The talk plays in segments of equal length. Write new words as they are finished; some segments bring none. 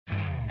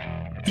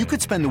You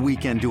could spend the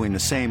weekend doing the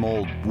same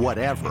old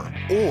whatever,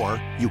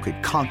 or you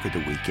could conquer the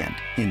weekend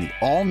in the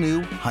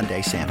all-new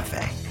Hyundai Santa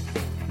Fe.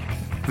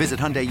 Visit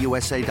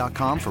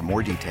HyundaiUSA.com for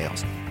more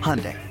details.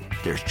 Hyundai,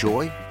 there's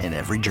joy in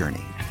every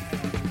journey.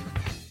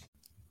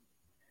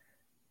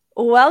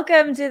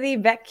 Welcome to the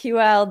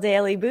BetQL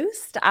Daily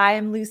Boost. I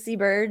am Lucy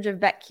Burge of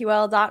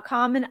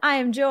BetQL.com, and I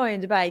am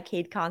joined by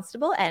Kate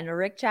Constable and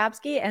Rick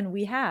Chapsky, and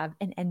we have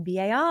an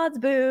NBA odds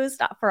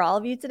boost for all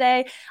of you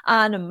today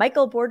on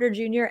Michael Porter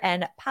Jr.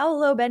 and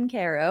Paolo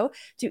Banchero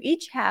to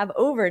each have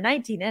over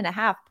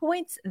 19.5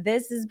 points.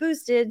 This is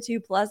boosted to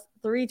plus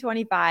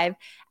 325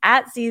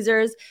 at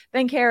Caesars.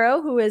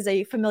 Banchero, who is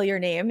a familiar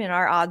name in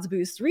our odds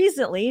boost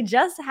recently,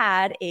 just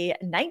had a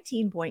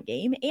 19-point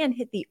game and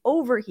hit the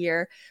over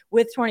here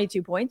with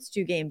 22 points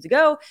 2 games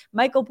ago.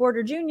 Michael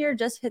Porter Jr.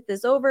 just hit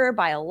this over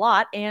by a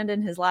lot and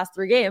in his last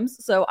 3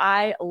 games. So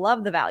I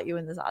love the value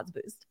in this odds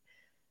boost.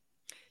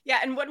 Yeah,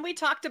 and when we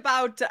talked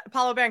about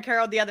Paolo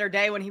Banchero the other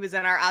day when he was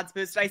in our odds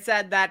boost, I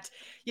said that,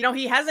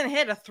 he hasn't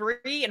hit a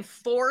 3 in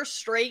 4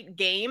 straight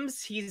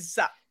games. He's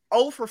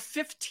 0 for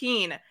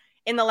 15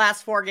 in the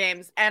last 4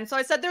 games. And so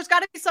I said, there's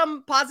got to be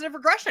some positive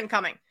regression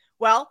coming.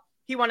 Well,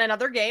 he won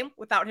another game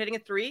without hitting a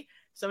 3.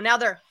 So now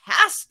there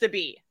has to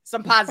be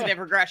some positive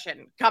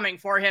regression coming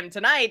for him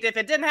tonight if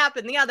it didn't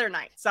happen the other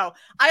night. So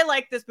I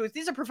like this boost.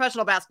 These are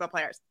professional basketball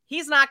players.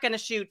 He's not going to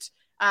shoot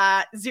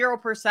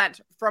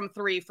 0% from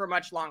 3 for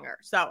much longer.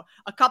 So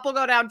a couple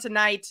go down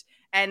tonight,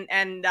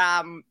 and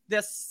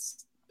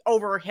this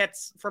over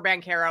hits for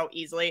Banchero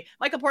easily.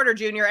 Michael Porter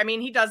Jr.,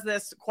 he does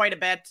this quite a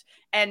bit,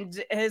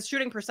 and his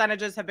shooting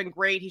percentages have been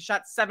great. He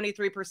shot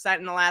 73%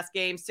 in the last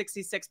game,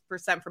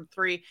 66% from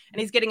 3,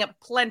 and he's getting up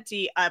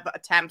plenty of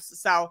attempts.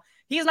 So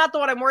he's not the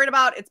one I'm worried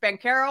about. It's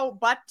Banchero,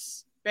 but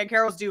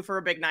Banchero's due for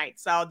a big night.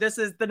 So this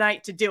is the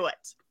night to do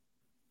it.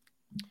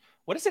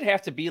 What does it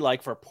have to be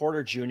like for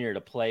Porter Jr.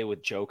 to play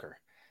with Joker?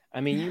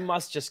 You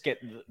must just get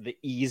the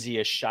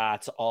easiest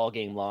shots all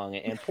game long,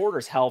 and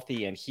Porter's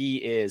healthy, and he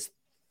is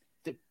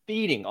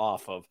feeding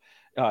off of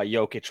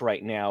Jokic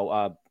right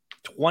now.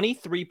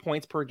 23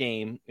 points per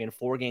game in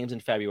 4 games in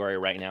February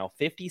right now,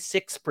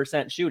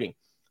 56% shooting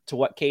to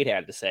what Kate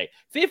had to say.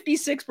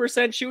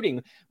 56%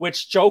 shooting,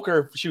 which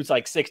Joker shoots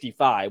like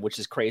 65, which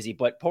is crazy,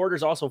 but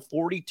Porter's also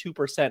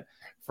 42%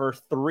 for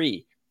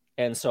 3.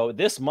 And so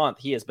this month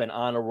he has been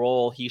on a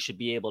roll. He should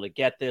be able to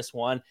get this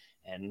one.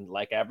 And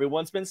like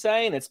everyone's been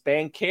saying, it's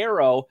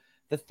Banchero.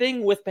 The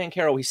thing with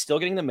Banchero, he's still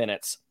getting the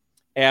minutes,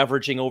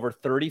 averaging over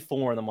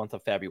 34 in the month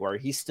of February.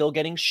 He's still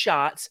getting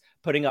shots,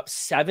 putting up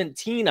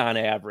 17 on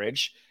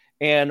average.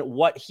 And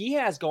what he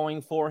has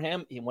going for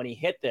him, when he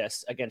hit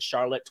this against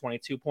Charlotte,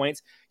 22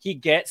 points, he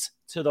gets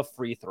to the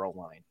free throw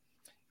line.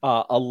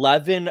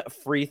 11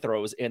 free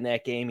throws in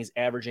that game. He's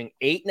averaging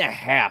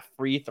 8.5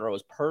 free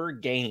throws per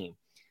game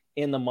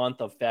in the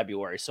month of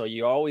February. So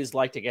you always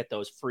like to get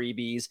those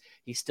freebies.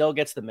 He still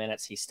gets the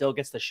minutes. He still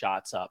gets the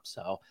shots up.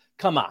 So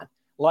come on.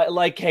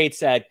 Like Kate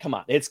said, come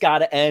on. It's got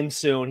to end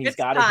soon. He's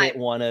got to hit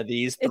one of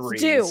these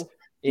threes. It's due.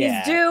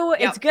 Yeah. He's due.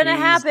 It's going to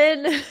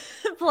happen.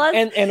 Plus,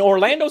 and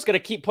Orlando's going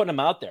to keep putting him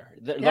out there.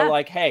 They're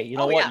like, hey, you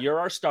know what? Yeah. You're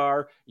our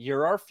star.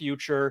 You're our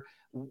future.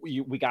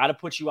 We got to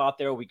put you out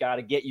there. We got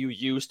to get you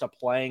used to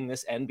playing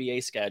this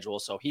NBA schedule.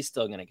 So he's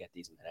still going to get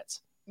these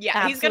minutes. Yeah,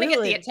 absolutely. He's going to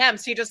get the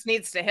attempts. He just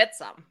needs to hit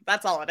some.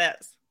 That's all it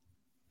is.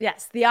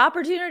 Yes, the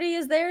opportunity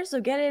is there, so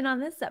get in on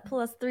this at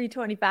plus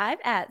 325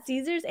 at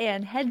Caesars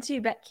and head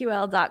to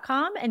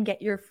BetQL.com and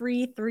get your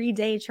free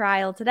 3-day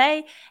trial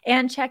today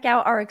and check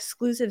out our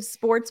exclusive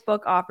sportsbook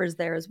offers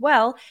there as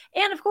well.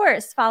 And of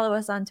course, follow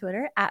us on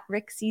Twitter at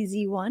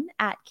RickCZ1,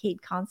 at Kate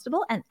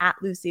Constable, and at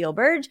Lucille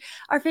Burge.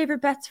 Our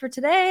favorite bets for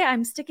today,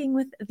 I'm sticking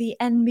with the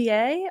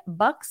NBA,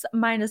 Bucks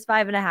minus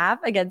 5.5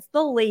 against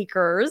the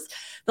Lakers.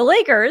 The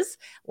Lakers,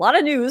 a lot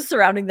of news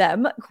surrounding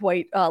them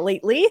quite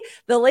lately.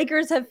 The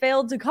Lakers have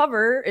failed to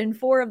cover in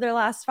 4 of their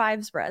last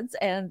 5 spreads,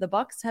 and the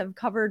Bucks have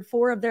covered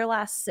 4 of their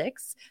last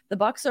 6. The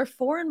Bucks are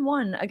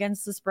 4-1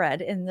 against the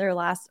spread in their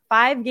last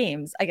 5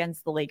 games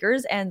against the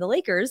Lakers, and the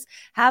Lakers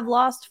have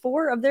lost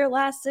 4 of their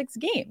last 6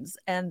 games.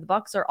 And the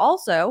Bucks are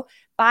also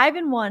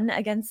 5-1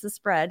 against the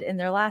spread in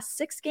their last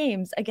 6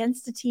 games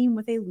against a team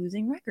with a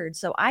losing record.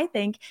 So I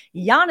think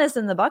Giannis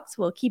and the Bucks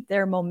will keep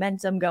their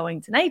momentum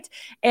going tonight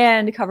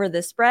and cover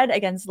this spread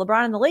against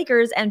LeBron and the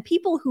Lakers. And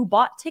people who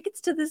bought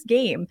tickets to this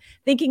game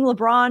thinking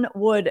LeBron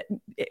would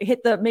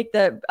make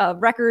the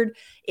record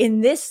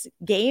in this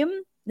game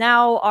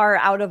now are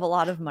out of a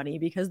lot of money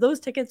because those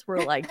tickets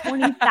were like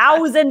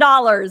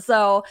 $20,000.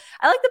 So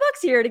I like the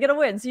Bucks here to get a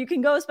win. So you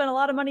can go spend a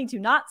lot of money to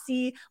not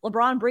see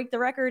LeBron break the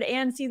record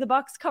and see the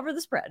Bucks cover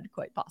the spread,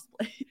 quite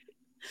possibly.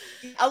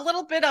 A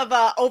little bit of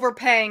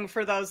overpaying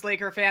for those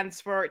Laker fans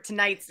for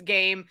tonight's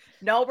game.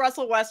 No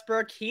Russell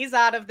Westbrook. He's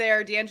out of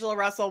there. D'Angelo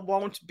Russell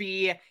won't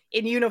be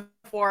in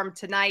uniform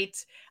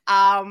tonight.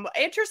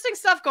 Interesting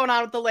stuff going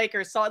on with the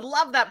Lakers. So I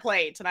love that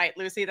play tonight,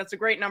 Lucy. That's a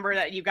great number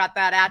that you got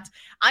that at.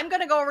 I'm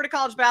going to go over to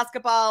college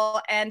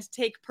basketball and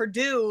take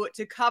Purdue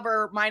to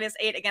cover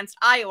 -8 against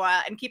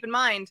Iowa. And keep in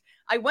mind,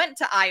 I went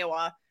to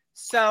Iowa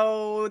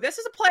So this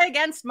is a play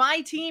against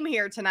my team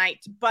here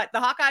tonight, but the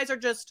Hawkeyes are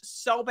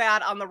just so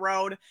bad on the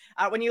road.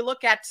 When you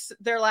look at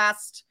their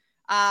last,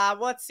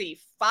 let's see,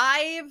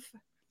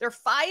 they're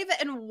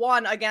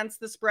 5-1 against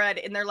the spread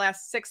in their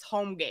last 6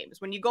 home games.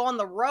 When you go on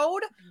the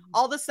road,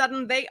 all of a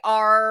sudden they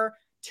are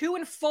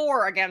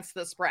 2-4 against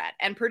the spread.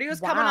 And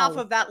Purdue's coming off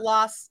of that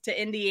loss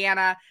to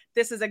Indiana.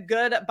 This is a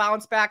good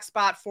bounce back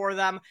spot for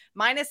them.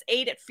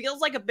 -8, it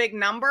feels like a big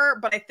number,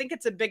 but I think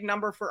it's a big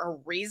number for a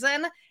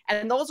reason.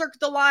 And those are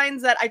the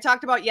lines that I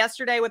talked about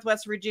yesterday with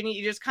West Virginia.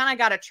 You just kind of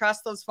got to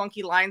trust those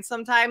funky lines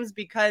sometimes,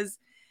 because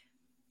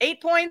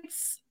 8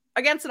 points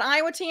against an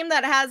Iowa team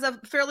that has a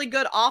fairly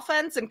good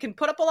offense and can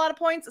put up a lot of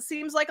points, it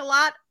seems like a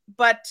lot,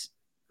 but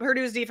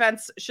Purdue's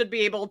defense should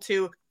be able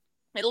to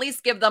at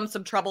least give them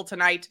some trouble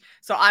tonight.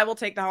 So I will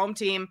take the home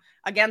team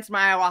against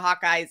my Iowa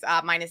Hawkeyes,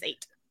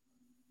 -8.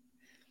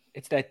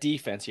 It's that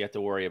defense you have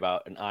to worry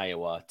about in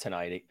Iowa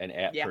tonight and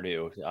at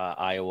Purdue.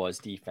 Iowa's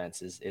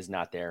defense is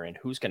not there. And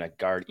who's going to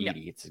guard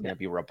Edey? It's going to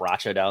be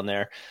Rabracha down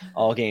there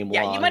all game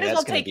long. Yeah, you might as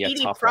well take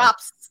Edey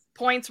props,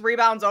 points,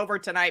 rebounds over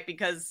tonight,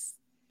 because,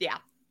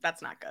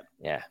 that's not good.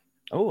 Yeah.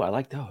 Oh, I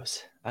like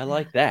those. I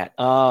like that.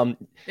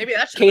 Maybe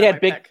that's Kate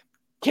had big.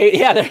 Kate,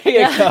 yeah, there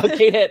you go.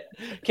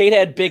 Kate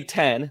had Big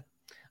Ten.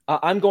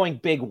 I'm going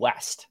Big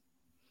West.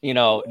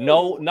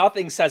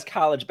 Nothing says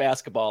college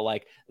basketball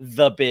like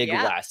the Big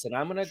West, and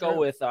I'm going to go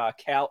with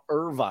Cal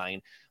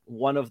Irvine,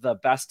 one of the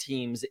best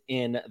teams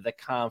in the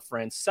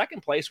conference.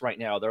 Second place right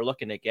now. They're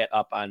looking to get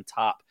up on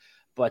top,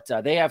 but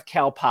they have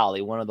Cal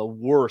Poly, one of the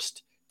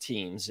worst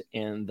teams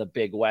in the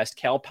Big West.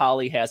 Cal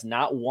Poly has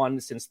not won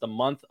since the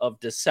month of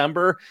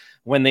December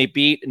when they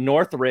beat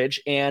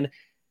Northridge and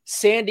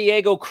San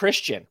Diego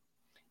Christian.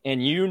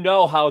 And you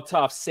know how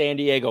tough San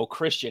Diego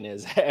Christian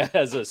is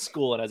as a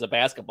school and as a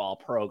basketball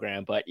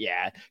program. But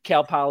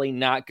Cal Poly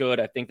not good.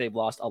 I think they've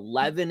lost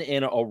 11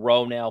 in a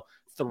row now,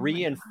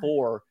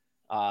 3-4.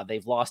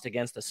 They've lost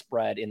against the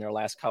spread in their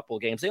last couple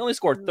of games. They only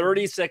scored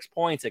 36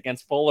 points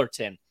against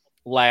Fullerton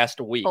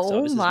last week.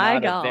 So this is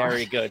not a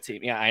very good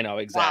team. Yeah, I know.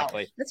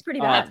 Exactly. Wow. That's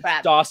pretty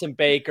bad. Dawson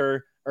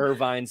Baker,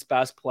 Irvine's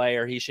best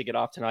player. He should get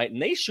off tonight.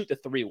 And they shoot the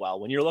 3 well.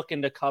 When you're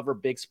looking to cover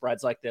big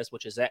spreads like this,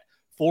 which is at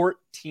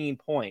 14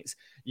 points,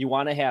 you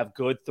want to have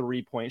good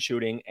 3-point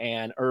shooting.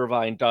 And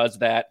Irvine does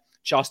that.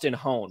 Justin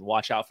Hone,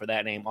 watch out for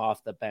that name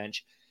off the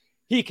bench.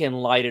 He can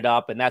light it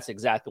up. And that's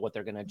exactly what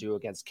they're going to do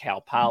against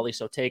Cal Poly.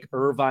 So take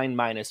Irvine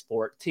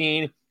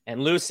 -14.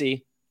 And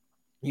Lucy,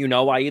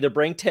 I either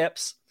bring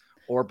tips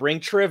or bring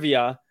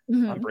trivia.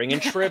 I'm bringing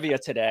trivia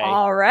today.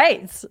 All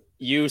right.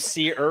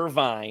 UC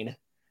Irvine.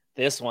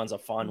 This one's a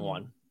fun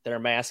one. Their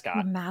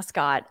mascot.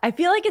 Mascot. I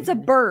feel like it's a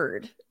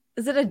bird.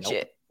 Is it a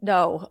Nope.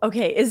 No.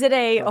 Okay. Is it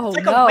a? Oh,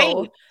 like no. a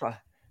wing.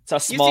 It's a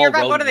small. UC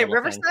Irvine. What are they?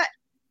 Riverside.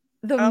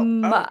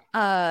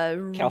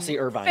 Kelsey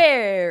Irvine.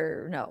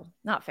 Fair. No,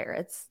 not fair.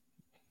 It's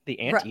the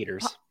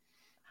anteaters.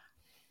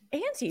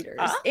 Anteaters.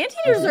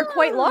 Anteaters are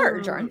quite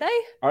large, aren't they?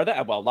 Are they?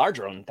 Well,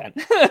 larger than that.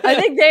 I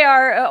think they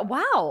are.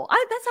 Wow.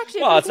 That's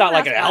actually. Well, it's not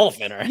like an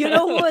elephant. Or... You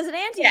know who was an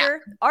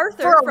anteater?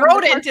 Arthur. For a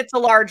rodent, it's a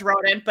large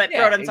rodent, but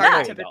rodents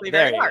aren't typically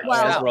very large.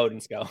 Well, as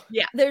rodents go.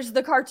 Yeah. There's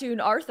the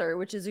cartoon Arthur,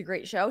 which is a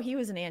great show. He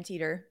was an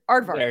anteater.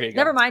 Aardvark. There you go.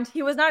 Never mind.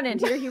 He was not an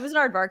anteater. He was an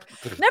aardvark.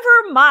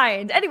 Never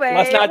mind. Anyway.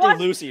 Let's not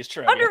do Lucy's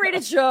trivia.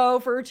 Underrated show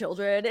for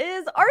children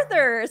is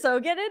Arthur. So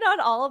get in on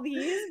all of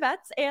these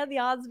bets and the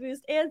odds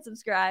boost and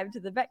subscribe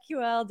to the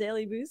BetQL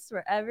Daily Boost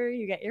wherever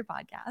you get your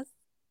podcasts.